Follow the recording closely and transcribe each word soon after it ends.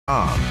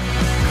All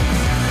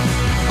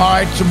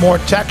right, some more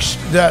text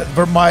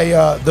for my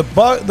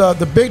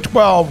the Big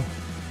 12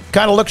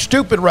 kind of looks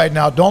stupid right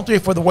now, don't they,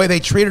 for the way they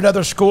treated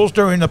other schools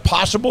during the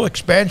possible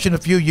expansion a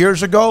few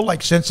years ago,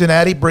 like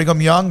Cincinnati,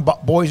 Brigham Young,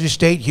 Boise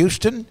State,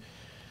 Houston.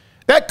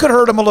 That could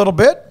hurt them a little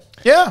bit.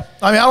 Yeah,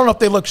 I mean, I don't know if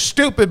they look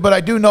stupid, but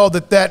I do know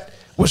that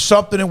was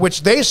something in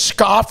which they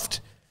scoffed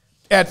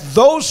at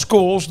those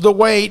schools the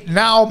way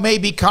now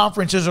maybe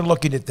conferences are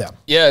looking at them.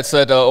 Yeah, it's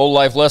that old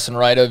life lesson,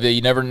 right? Of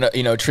you never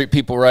know, treat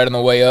people right on the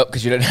way up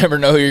because you never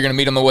know who you're going to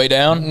meet on the way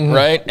down,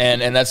 right?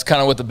 And that's kind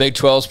of what the Big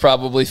 12 is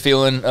probably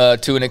feeling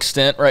to an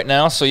extent right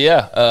now. So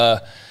yeah,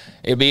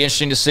 it'd be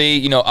interesting to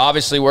see,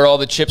 obviously where all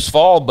the chips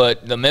fall,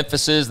 but the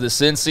Memphises, the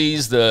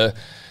Cincy's,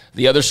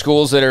 the other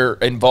schools that are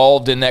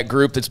involved in that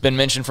group that's been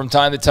mentioned from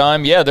time to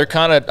time, yeah, they're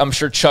kind of, I'm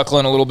sure,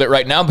 chuckling a little bit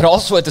right now, but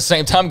also at the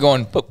same time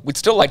going, but we'd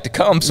still like to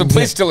come, so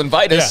please still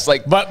invite us. Yeah.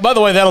 But by the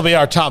way, that'll be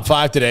our top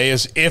 5 today,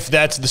 is if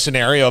that's the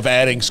scenario of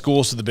adding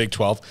schools to the Big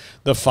 12,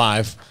 the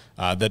 5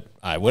 that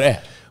I would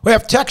add. We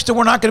have text that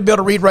we're not going to be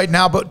able to read right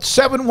now, but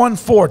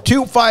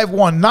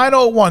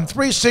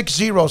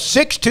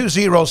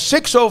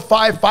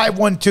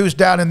 714-251-901-360-620-605-512 is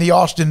down in the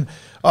Austin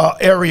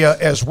area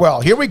as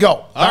well. Here we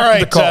go. All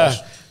right.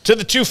 To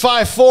the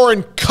 254,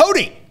 and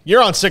Cody,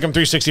 you're on Sikkim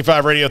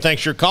 365 Radio.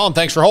 Thanks for your call, and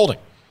thanks for holding.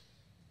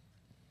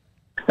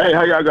 Hey,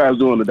 how y'all guys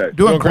doing today?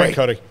 Doing great,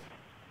 Cody.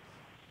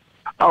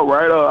 All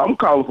right, I'm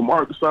calling from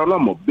Arkansas, and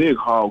I'm a big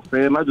Hog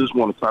fan. I just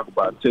want to talk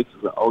about Texas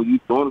and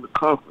OU joining the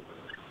conference.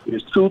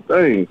 It's 2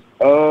 things.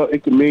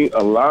 It can mean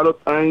a lot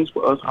of things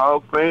for us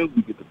Hog fans.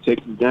 We get the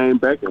Texas game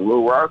back in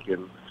Little Rock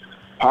and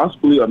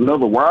possibly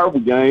another rival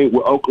game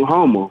with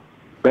Oklahoma.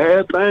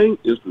 Bad thing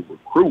is the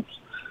recruits.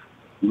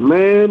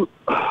 Man,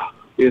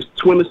 it's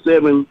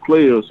 27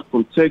 players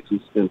from Texas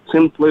and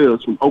 10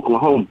 players from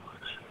Oklahoma.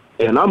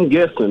 And I'm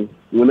guessing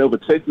whenever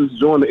Texas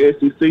joins the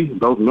SEC,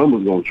 those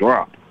numbers are going to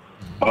drop.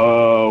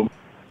 And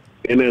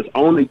there's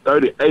only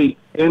 38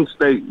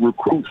 in-state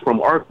recruits from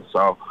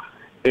Arkansas.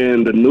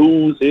 And the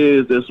news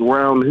is that's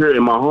around here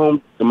in my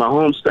home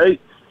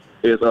state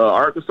is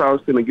Arkansas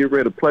is going to get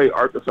ready to play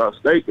Arkansas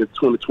State in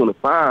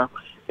 2025.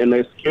 And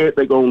they're scared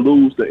they're going to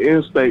lose the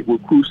in-state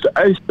recruits to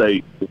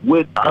A-State,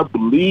 which I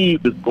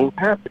believe is going to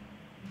happen.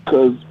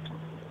 Because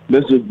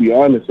let's just be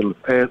honest, in the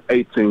past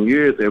 18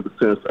 years, ever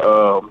since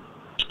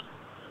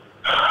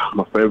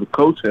my favorite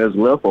coach has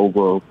left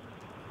over,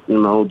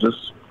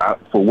 just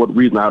for what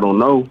reason, I don't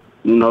know,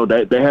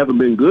 they haven't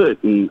been good.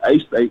 And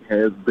A-State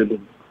has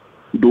been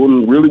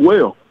doing really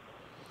well.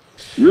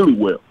 Really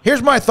well.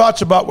 Here's my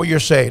thoughts about what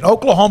you're saying.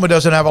 Oklahoma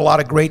doesn't have a lot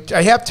of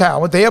they have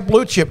talent. They have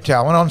blue chip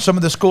talent on some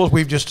of the schools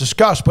we've just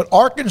discussed, but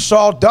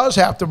Arkansas does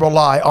have to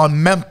rely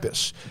on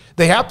Memphis.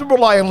 They have to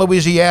rely on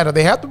Louisiana.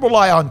 They have to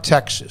rely on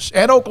Texas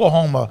and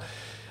Oklahoma.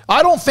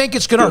 I don't think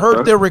it's going to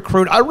hurt their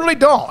recruit. I really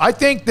don't. I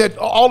think that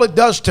all it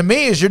does to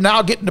me is you're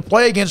now getting to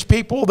play against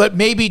people that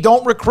maybe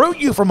don't recruit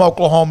you from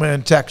Oklahoma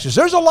and Texas.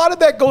 There's a lot of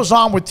that goes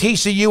on with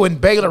TCU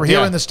and Baylor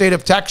here in the state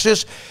of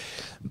Texas.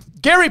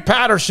 Gary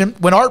Patterson,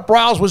 when Art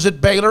Browse was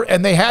at Baylor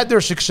and they had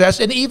their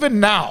success, and even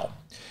now,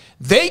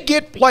 they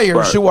get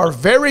players who are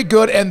very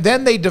good and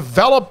then they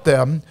develop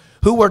them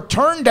who were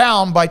turned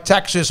down by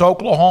Texas,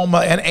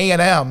 Oklahoma, and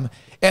A&M.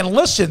 And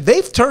listen,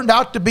 they've turned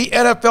out to be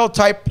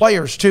NFL-type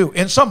players too,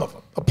 in some of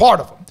them, a part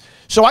of them.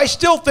 So I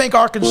still think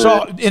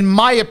Arkansas, in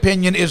my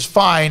opinion, is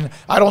fine.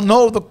 I don't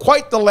know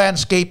quite the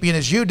landscaping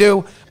as you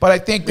do, but I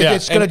think that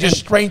it's going to just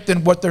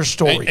strengthen what their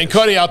story is. And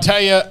Cody, I'll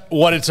tell you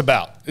what it's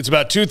about. It's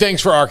about 2 things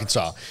for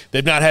Arkansas.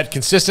 They've not had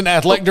consistent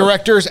athletic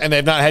directors, and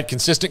they've not had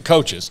consistent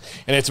coaches.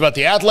 And it's about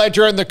the athletic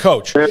director and the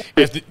coach.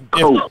 If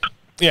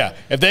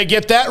they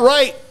get that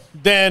right,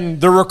 then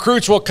the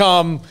recruits will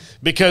come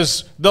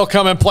because they'll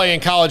come and play in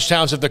college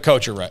towns if the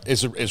coach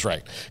is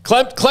right.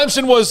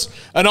 Clemson was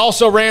and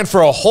also ran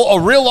for a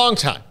real long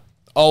time.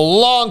 A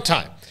long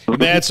time.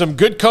 They had some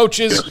good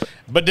coaches,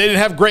 but they didn't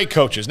have great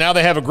coaches. Now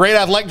they have a great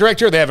athletic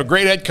director, they have a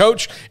great head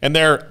coach, and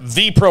they're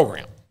the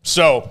program.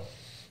 So,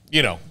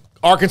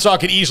 Arkansas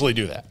could easily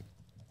do that.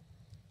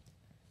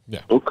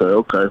 Yeah.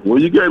 Okay.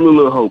 Well, you gave me a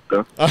little hope,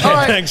 though. All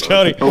right. Thanks,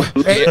 Cody.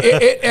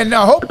 And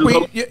I hope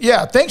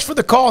thanks for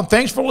the call, and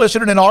thanks for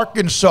listening in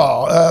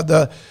Arkansas.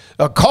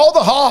 Call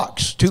the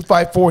Hogs,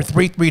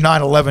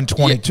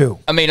 254-339-1122. Yeah,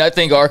 I mean, I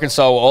think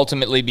Arkansas will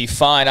ultimately be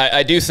fine.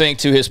 I do think,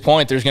 to his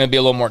point, there's going to be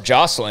a little more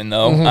jostling,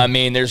 though. I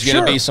mean, there's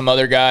going to be some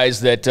other guys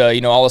that,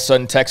 all of a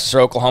sudden Texas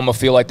or Oklahoma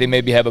feel like they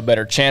maybe have a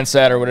better chance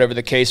at, or whatever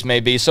the case may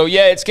be. So,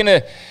 yeah, it's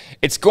going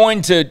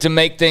to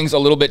make things a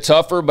little bit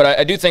tougher, but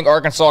I do think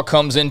Arkansas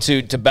comes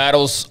into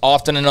battles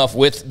often enough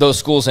with those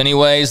schools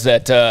anyways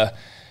that,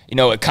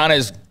 it kind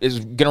of is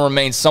going to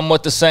remain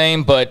somewhat the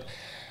same, but –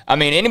 I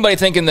mean, anybody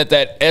thinking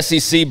that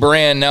SEC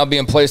brand now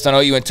being placed on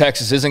OU and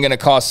Texas isn't going to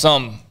cause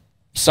some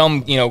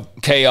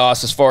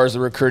chaos as far as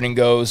the recruiting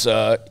goes,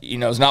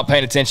 is not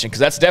paying attention, because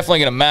that's definitely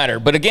going to matter.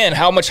 But again,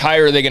 how much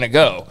higher are they going to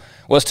go?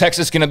 Well, is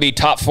Texas going to be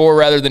top 4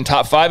 rather than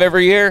top 5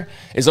 every year?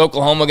 Is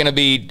Oklahoma going to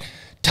be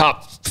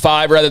top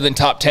 5 rather than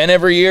top 10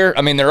 every year?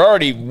 I mean, they're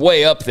already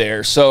way up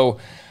there. So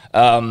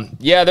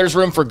Yeah, there's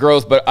room for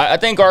growth, but I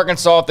think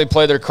Arkansas, if they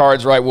play their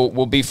cards right,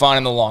 will be fine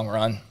in the long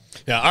run.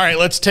 Yeah. All right.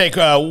 Let's take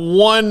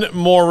one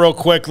more real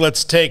quick.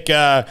 Let's take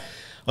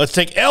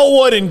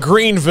Elwood and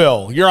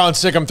Greenville. You're on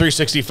Sikkim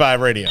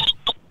 365 Radio.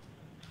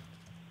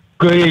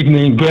 Good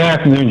evening. Good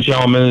afternoon,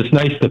 gentlemen. It's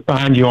nice to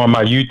find you on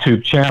my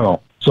YouTube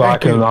channel so I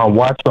can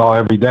watch y'all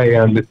every day.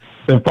 And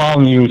been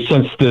following you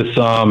since this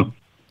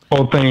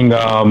whole thing,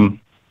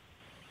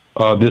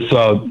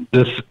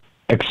 this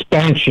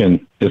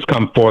expansion has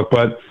come forth.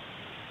 But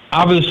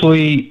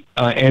obviously,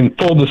 in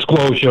full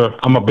disclosure,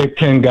 I'm a Big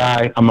Ten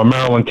guy. I'm a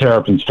Maryland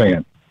Terrapins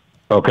fan.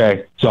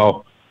 Okay?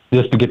 So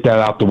just to get that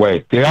out the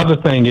way. The other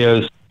thing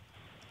is,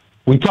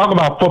 we talk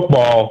about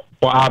football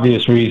for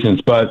obvious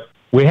reasons, but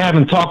we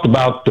haven't talked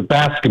about the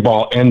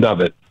basketball end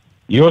of it.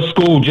 Your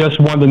school just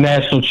won the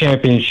national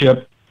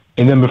championship,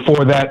 and then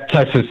before that,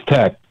 Texas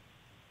Tech.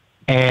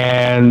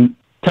 And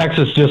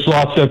Texas just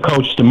lost their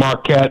coach to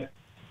Marquette,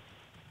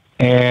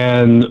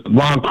 and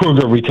Ron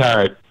Kruger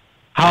retired.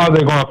 How are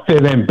they going to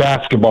fit in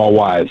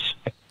basketball-wise?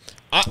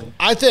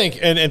 I think,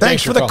 and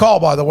thanks for the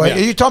call, by the way. Yeah. Are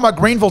you talking about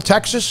Greenville,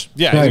 Texas?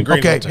 Yeah, he's in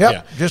Greenville. Okay,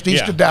 yep, just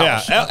east of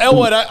Dallas. Yeah.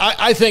 Elwood,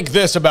 I think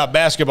this about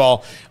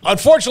basketball.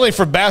 Unfortunately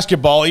for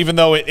basketball, even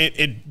though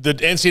the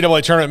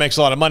NCAA tournament makes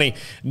a lot of money,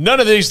 none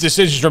of these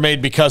decisions are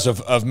made because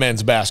of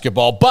men's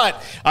basketball.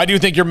 But I do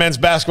think your men's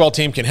basketball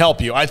team can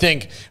help you. I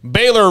think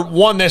Baylor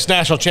won this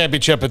national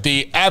championship at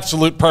the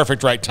absolute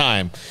perfect right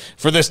time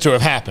for this to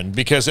have happened,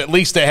 because at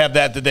least they have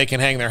that they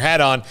can hang their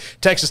hat on.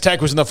 Texas Tech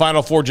was in the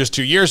Final Four just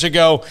 2 years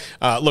ago.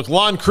 Look,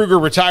 Lon Kruger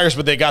retires,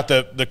 but they got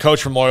the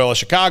coach from Loyola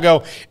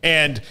Chicago.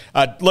 And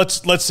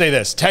let's say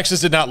this: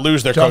 Texas did not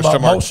lose their coach to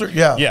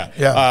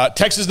Marquette.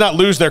 Texas did not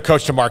lose their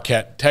coach to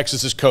Marquette.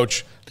 Texas's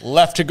coach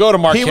left to go to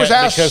Marquette. He was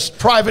asked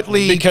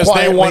privately because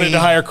quietly, they wanted to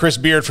hire Chris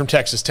Beard from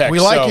Texas Tech.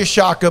 We like you,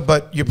 Shaka,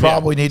 but you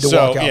probably need to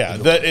walk out.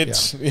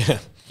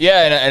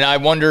 Yeah, and I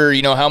wonder,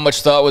 how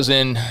much thought was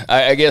in,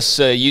 I guess,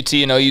 UT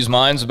and OU's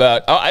minds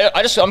about.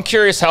 I'm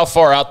curious how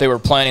far out they were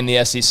planning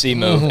the SEC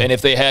move, and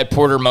if they had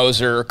Porter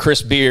Moser or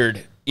Chris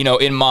Beard,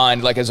 in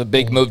mind, like as a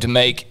big move to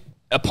make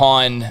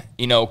upon,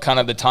 kind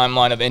of the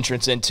timeline of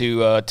entrance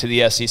into to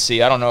the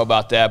SEC. I don't know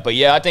about that, but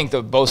yeah, I think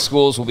that both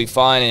schools will be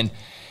fine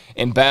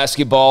in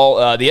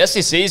basketball. The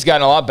SEC's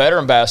gotten a lot better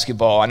in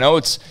basketball. I know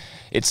it's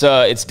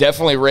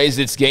definitely raised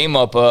its game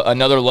up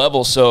another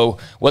level. So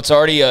what's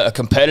already a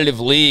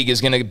competitive league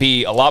is going to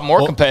be a lot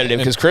more competitive,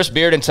 because Chris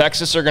Beard and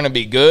Texas are going to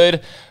be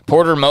good.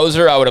 Porter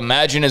Moser, I would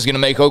imagine, is going to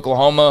make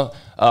Oklahoma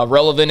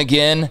relevant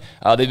again.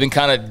 They've been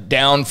kind of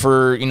down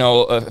for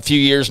a few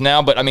years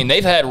now, but I mean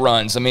they've had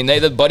runs. I mean they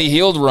had the Buddy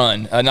Hield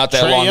run not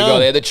that long ago.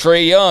 They had the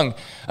Trae Young.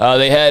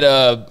 They had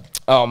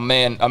oh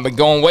man, I've been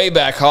going way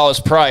back.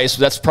 Hollis Price.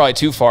 That's probably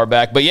too far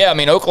back, but yeah, I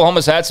mean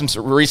Oklahoma's had some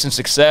recent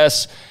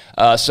success.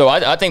 So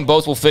I think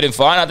both will fit in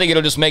fine. I think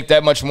it'll just make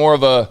that much more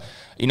of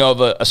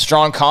a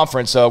strong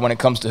conference when it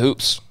comes to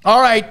hoops. All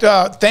right.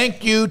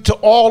 Thank you to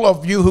all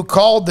of you who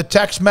called. The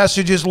text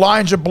messages,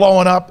 lines are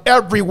blowing up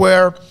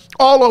everywhere,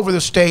 all over the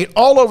state,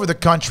 all over the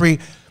country,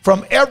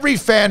 from every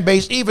fan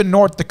base, even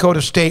North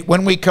Dakota State.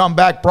 When we come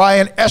back,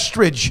 Brian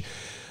Estridge,